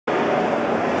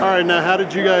All right, now how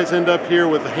did you guys end up here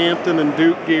with Hampton and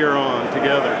Duke gear on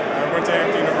together? I went to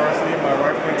Hampton University. My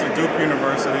wife went to Duke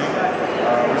University.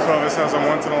 We saw this as a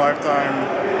once-in-a-lifetime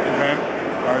event.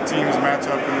 Our teams match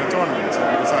up in the tournament, so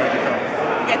we decided to come.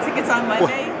 We got tickets on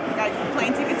Monday. We got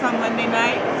plane tickets on Monday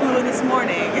night. Flew in this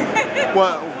morning.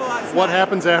 What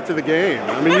happens after the game?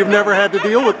 I mean, you've never had to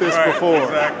deal with this before.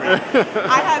 Exactly.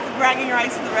 I have the bragging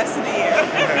rights for the rest of the year.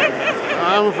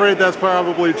 I'm afraid that's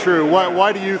probably true.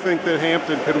 Why do you think that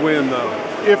Hampton could win, though?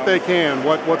 If they can,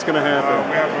 what's going to happen?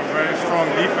 We have a very strong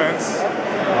defense.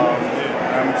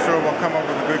 I'm sure we'll come up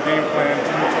with a good game plan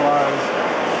to neutralize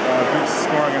Duke's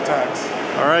scoring attacks.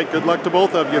 All right, good luck to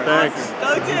both of you. Thanks.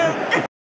 Go Duke!